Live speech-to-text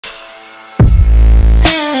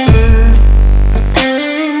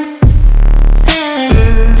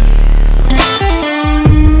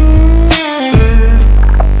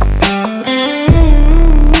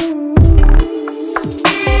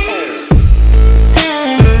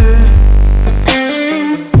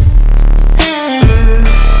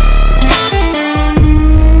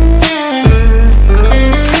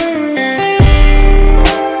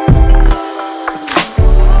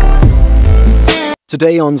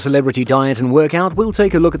Today on Celebrity Diet and Workout, we'll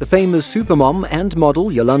take a look at the famous supermom and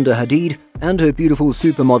model Yolanda Hadid and her beautiful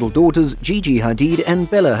supermodel daughters Gigi Hadid and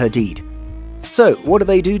Bella Hadid. So, what do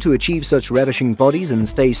they do to achieve such ravishing bodies and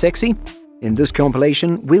stay sexy? In this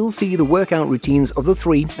compilation, we'll see the workout routines of the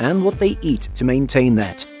three and what they eat to maintain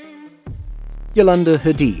that. Yolanda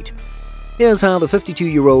Hadid. Here's how the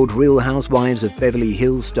 52-year-old Real Housewives of Beverly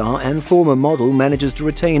Hills star and former model manages to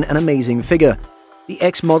retain an amazing figure. The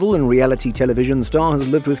ex-model and reality television star has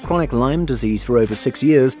lived with chronic Lyme disease for over 6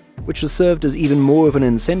 years, which has served as even more of an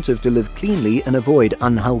incentive to live cleanly and avoid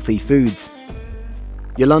unhealthy foods.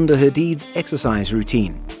 Yolanda Hadid's exercise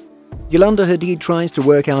routine. Yolanda Hadid tries to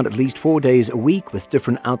work out at least 4 days a week with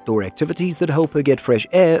different outdoor activities that help her get fresh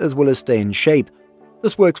air as well as stay in shape.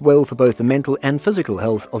 This works well for both the mental and physical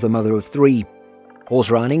health of the mother of 3.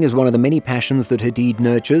 Horse riding is one of the many passions that Hadid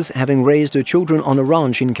nurtures, having raised her children on a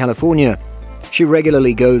ranch in California. She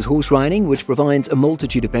regularly goes horse riding, which provides a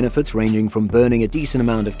multitude of benefits ranging from burning a decent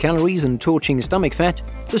amount of calories and torching stomach fat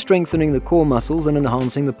to strengthening the core muscles and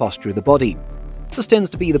enhancing the posture of the body. This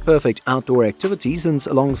tends to be the perfect outdoor activity since,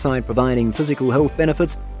 alongside providing physical health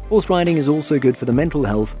benefits, horse riding is also good for the mental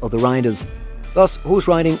health of the riders. Thus, horse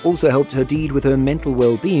riding also helped Hadid with her mental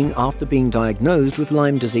well-being after being diagnosed with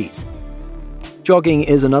Lyme disease. Jogging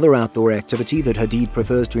is another outdoor activity that Hadid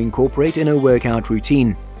prefers to incorporate in her workout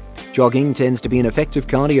routine. Jogging tends to be an effective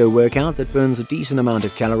cardio workout that burns a decent amount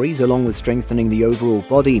of calories along with strengthening the overall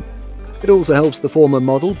body. It also helps the former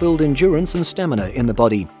model build endurance and stamina in the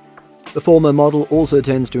body. The former model also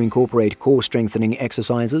tends to incorporate core strengthening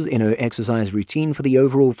exercises in her exercise routine for the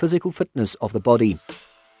overall physical fitness of the body.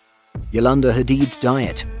 Yolanda Hadid's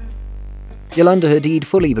diet. Yolanda Hadid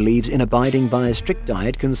fully believes in abiding by a strict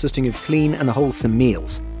diet consisting of clean and wholesome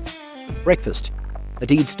meals. Breakfast.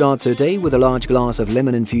 Hadid starts her day with a large glass of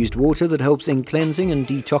lemon-infused water that helps in cleansing and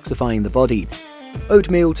detoxifying the body.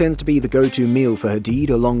 Oatmeal tends to be the go-to meal for Hadid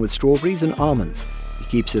along with strawberries and almonds. It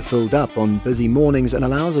keeps her filled up on busy mornings and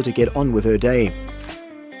allows her to get on with her day.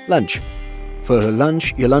 Lunch. For her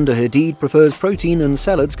lunch, Yolanda Hadid prefers protein and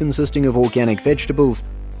salads consisting of organic vegetables.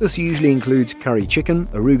 This usually includes curry chicken,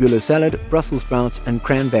 arugula salad, Brussels sprouts, and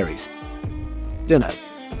cranberries. Dinner.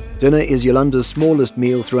 Dinner is Yolanda's smallest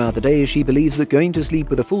meal throughout the day as she believes that going to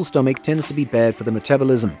sleep with a full stomach tends to be bad for the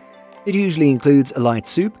metabolism. It usually includes a light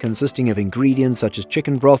soup consisting of ingredients such as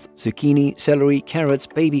chicken broth, zucchini, celery, carrots,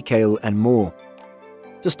 baby kale, and more.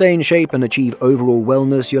 To stay in shape and achieve overall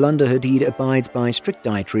wellness, Yolanda Hadid abides by strict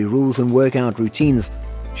dietary rules and workout routines.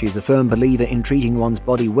 She is a firm believer in treating one's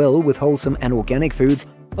body well with wholesome and organic foods,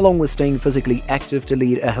 along with staying physically active to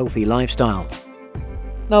lead a healthy lifestyle.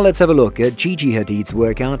 Now let's have a look at Gigi Hadid's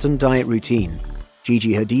workout and diet routine.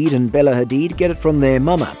 Gigi Hadid and Bella Hadid get it from their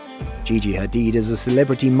mama. Gigi Hadid is a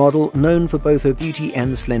celebrity model known for both her beauty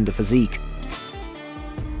and slender physique.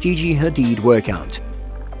 Gigi Hadid workout.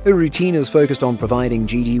 Her routine is focused on providing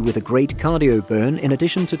Gigi with a great cardio burn in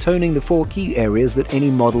addition to toning the 4 key areas that any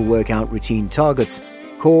model workout routine targets: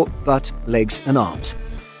 core, butt, legs, and arms.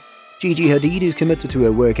 Gigi Hadid is committed to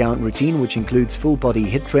her workout routine, which includes full-body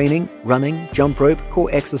HIIT training, running, jump rope, core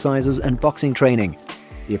exercises, and boxing training.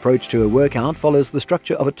 The approach to her workout follows the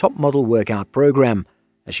structure of a top model workout program,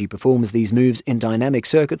 as she performs these moves in dynamic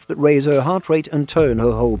circuits that raise her heart rate and tone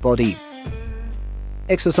her whole body.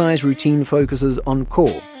 Exercise routine focuses on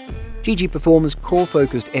core. Gigi performs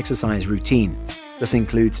core-focused exercise routine. This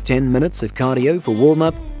includes 10 minutes of cardio for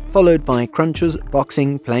warm-up, followed by crunches,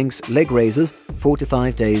 boxing, planks, leg raises 4 to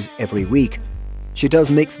 5 days every week. She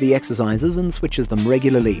does mix the exercises and switches them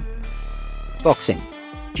regularly. Boxing.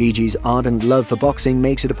 Gigi's ardent love for boxing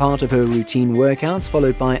makes it a part of her routine workouts,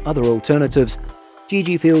 followed by other alternatives.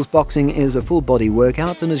 Gigi feels boxing is a full-body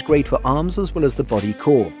workout and is great for arms as well as the body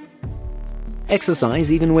core.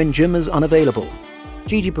 Exercise even when gym is unavailable.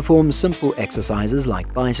 Gigi performs simple exercises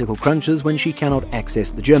like bicycle crunches when she cannot access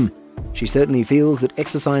the gym. She certainly feels that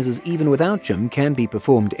exercises even without gym can be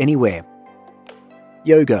performed anywhere.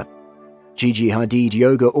 Yoga. Gigi Hadid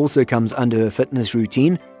yoga also comes under her fitness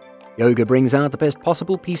routine. Yoga brings out the best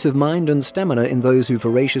possible peace of mind and stamina in those who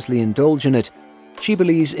voraciously indulge in it. She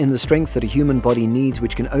believes in the strength that a human body needs,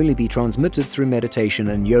 which can only be transmitted through meditation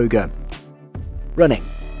and yoga. Running.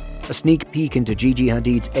 A sneak peek into Gigi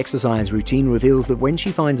Hadid's exercise routine reveals that when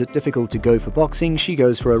she finds it difficult to go for boxing, she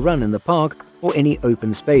goes for a run in the park or any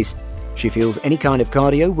open space. She feels any kind of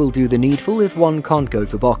cardio will do the needful if one can't go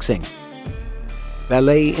for boxing.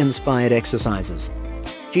 Ballet-inspired exercises.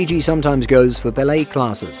 Gigi sometimes goes for ballet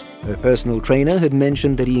classes. Her personal trainer had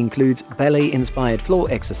mentioned that he includes ballet-inspired floor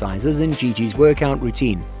exercises in Gigi's workout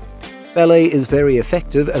routine. Ballet is very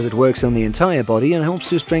effective as it works on the entire body and helps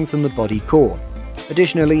to strengthen the body core.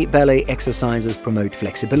 Additionally, ballet exercises promote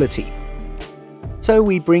flexibility. So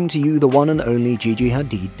we bring to you the one and only Gigi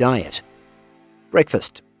Hadid diet.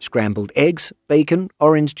 Breakfast: scrambled eggs, bacon,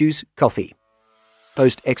 orange juice, coffee.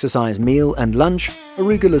 Post-exercise meal and lunch: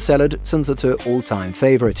 arugula salad since it's her all-time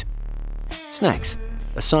favorite. Snacks: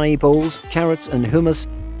 acai bowls, carrots and hummus,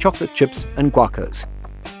 chocolate chips and guacos.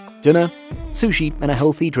 Dinner: sushi and a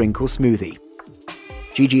healthy drink or smoothie.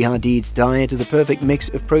 Gigi Hadid's diet is a perfect mix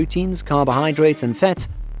of proteins, carbohydrates and fats,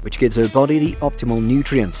 which gives her body the optimal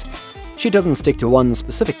nutrients. She doesn't stick to one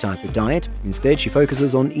specific type of diet. Instead, she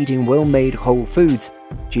focuses on eating well-made whole foods.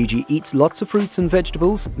 Gigi eats lots of fruits and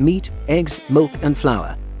vegetables, meat, eggs, milk and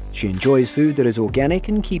flour. She enjoys food that is organic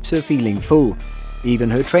and keeps her feeling full.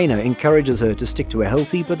 Even her trainer encourages her to stick to a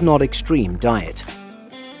healthy but not extreme diet.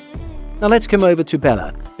 Now let's come over to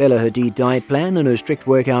Bella. Bella Hadid's diet plan and her strict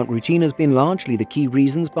workout routine has been largely the key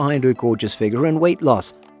reasons behind her gorgeous figure and weight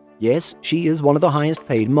loss. Yes, she is one of the highest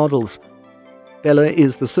paid models. Bella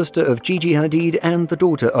is the sister of Gigi Hadid and the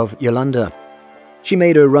daughter of Yolanda. She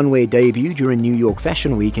made her runway debut during New York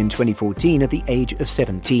Fashion Week in 2014 at the age of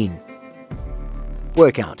 17.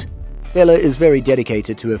 Workout: Bella is very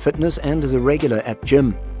dedicated to her fitness and is a regular at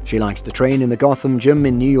gym. She likes to train in the Gotham Gym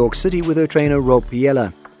in New York City with her trainer Rob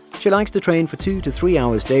Piella. She likes to train for 2 to 3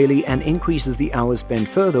 hours daily and increases the hours spent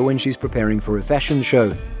further when she's preparing for a fashion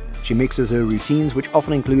show. She mixes her routines, which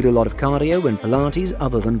often include a lot of cardio and Pilates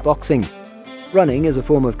other than boxing. Running is a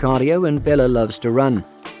form of cardio and Bella loves to run.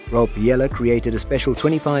 Rob Piella created a special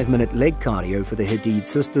 25-minute leg cardio for the Hadid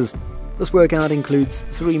sisters. This workout includes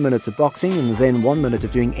 3 minutes of boxing and then 1 minute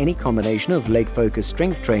of doing any combination of leg-focused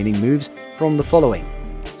strength training moves from the following: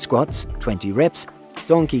 squats, 20 reps,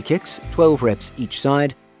 donkey kicks, 12 reps each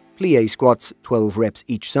side, plie squats, 12 reps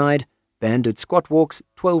each side, banded squat walks,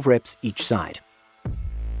 12 reps each side.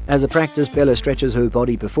 As a practice, Bella stretches her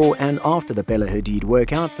body before and after the Bella Hadid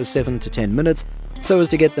workout for 7 to 10 minutes so as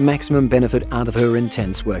to get the maximum benefit out of her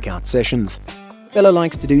intense workout sessions. Bella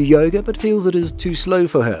likes to do yoga but feels it is too slow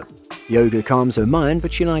for her. Yoga calms her mind,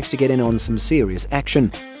 but she likes to get in on some serious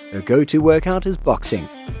action. Her go-to workout is boxing.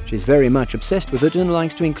 She's very much obsessed with it and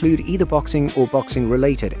likes to include either boxing or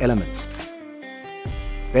boxing-related elements.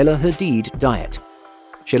 Bella Hadid diet: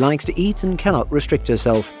 she likes to eat and cannot restrict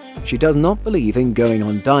herself. She does not believe in going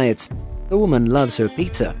on diets. The woman loves her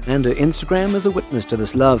pizza, and her Instagram is a witness to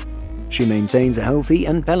this love. She maintains a healthy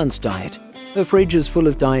and balanced diet. Her fridge is full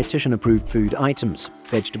of dietitian-approved food items: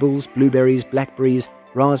 vegetables, blueberries, blackberries,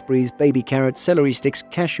 raspberries, baby carrots, celery sticks,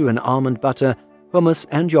 cashew and almond butter, hummus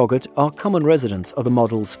and yogurt are common residents of the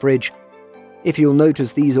model's fridge. If you'll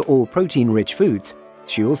notice, these are all protein-rich foods.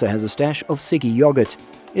 She also has a stash of Siggi yogurt.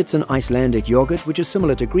 It's an Icelandic yogurt which is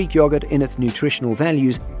similar to Greek yogurt in its nutritional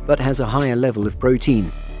values but has a higher level of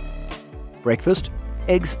protein. Breakfast: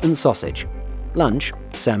 eggs and sausage. Lunch: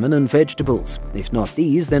 salmon and vegetables. If not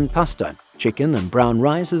these, then pasta. Chicken and brown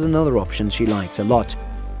rice is another option she likes a lot.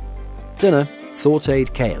 Dinner: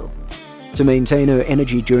 sautéed kale. To maintain her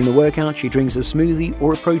energy during the workout, she drinks a smoothie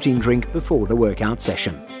or a protein drink before the workout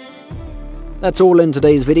session. That's all in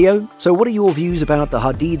today's video. So what are your views about the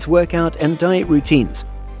Hadid's workout and diet routines?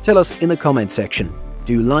 Tell us in the comment section.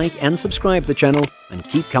 Do like and subscribe to the channel and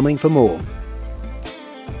keep coming for more.